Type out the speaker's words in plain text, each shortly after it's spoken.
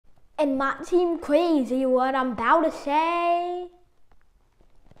It might seem crazy what I'm about to say.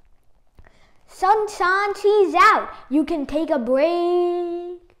 Sunshine, she's out, you can take a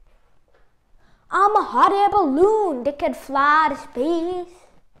break. I'm a hot air balloon that could fly to space.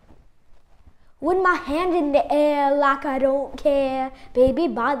 With my hands in the air like I don't care. Baby,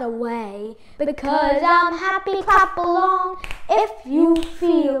 by the way, because I'm happy, clap along if you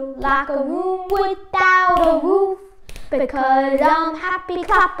feel like a room without a roof. Because I'm happy,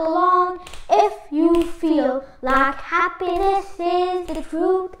 clap along if you feel like happiness is the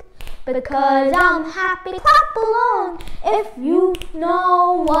truth. Because I'm happy, clap along if you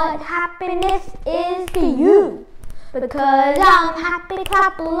know what happiness is to you. Because I'm happy,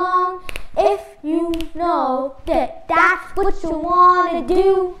 clap along if you know that that's what you want to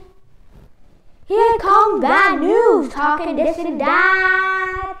do. Here come bad news, talking this and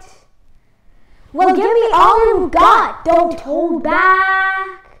that. Well, give me all you got, don't hold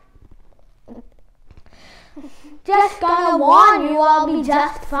back. Just gonna warn you, I'll be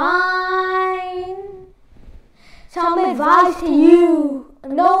just fine. Some advice to you,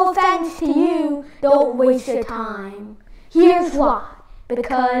 no offense to you, don't waste your time. Here's why.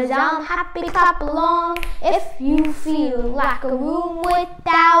 Because I'm happy, clap along if you feel like a room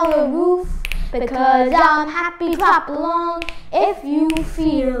without a roof. Because I'm happy, clap along if you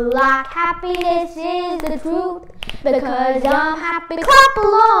feel like happiness is the truth. Because I'm happy, clap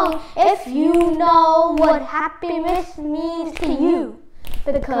along if you know what happiness means to you.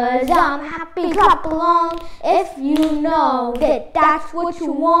 Because I'm happy, clap along if you know that that's what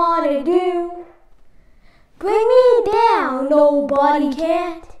you want to do. Bring me down, nobody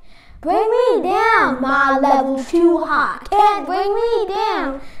can't. Bring me down, my level's too high. Can't bring me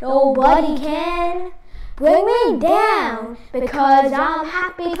down, nobody can. Bring me down, because I'm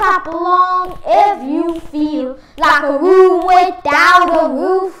happy, clap along if you feel like a room without a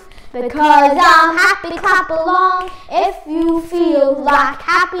roof. Because I'm happy, clap along if you feel like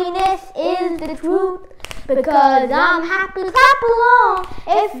happiness is the truth. Because I'm happy, clap along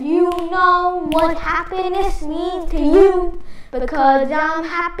if you know what happiness means to you. Because I'm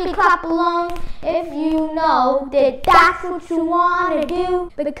happy, clap along if you know that that's what you want to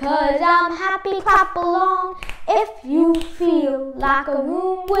do. Because I'm happy, clap along if you feel like a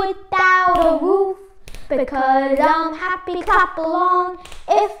room without a roof. Because I'm happy, clap along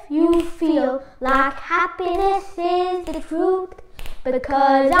if you feel like happiness is the truth.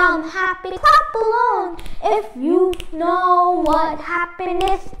 Because I'm happy, clap along if you know what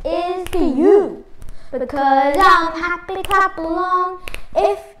happiness is to you. Because I'm happy, clap along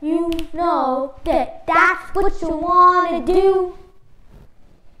if you know that that's what you want to do.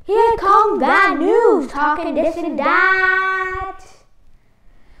 Here come bad news, talking this and that.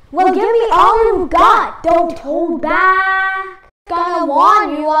 Well, give me all you got, don't hold back. Gonna warn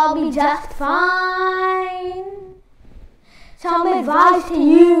you, I'll be just fine. Some advice to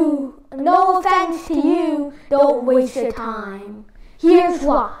you, no offense to you, don't waste your time. Here's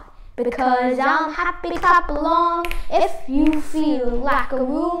why. Because I'm happy, clap along if you feel like a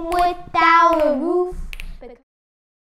room without a roof.